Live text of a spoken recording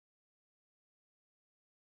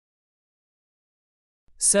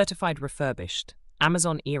Certified Refurbished,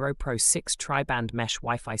 Amazon Eero Pro 6 Tri-Band Mesh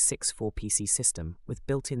Wi-Fi 6.4 PC system with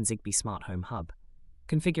built-in Zigbee Smart Home Hub.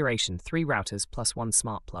 Configuration: 3 routers plus 1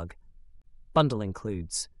 smart plug. Bundle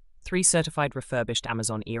includes 3 certified refurbished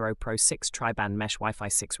Amazon Eero Pro 6 Tri-Band Mesh Wi-Fi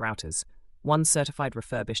 6 routers, 1 certified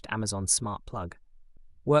refurbished Amazon Smart Plug.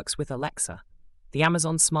 Works with Alexa. The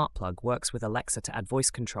Amazon Smart Plug works with Alexa to add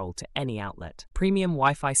voice control to any outlet. Premium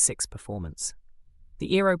Wi-Fi 6 performance.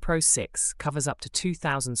 The Eero Pro 6 covers up to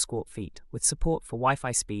 2,000 square feet with support for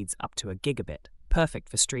Wi-Fi speeds up to a gigabit, perfect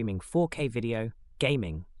for streaming 4K video,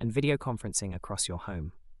 gaming, and video conferencing across your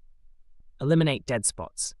home. Eliminate dead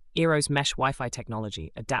spots. Eero's mesh Wi-Fi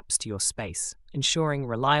technology adapts to your space, ensuring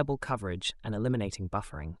reliable coverage and eliminating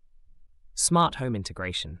buffering. Smart home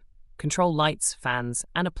integration. Control lights, fans,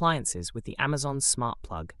 and appliances with the Amazon Smart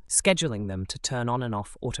Plug, scheduling them to turn on and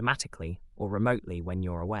off automatically or remotely when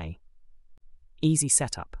you're away. Easy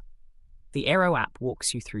setup. The Eero app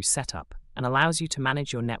walks you through setup and allows you to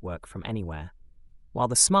manage your network from anywhere, while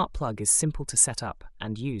the Smart Plug is simple to set up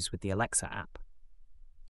and use with the Alexa app.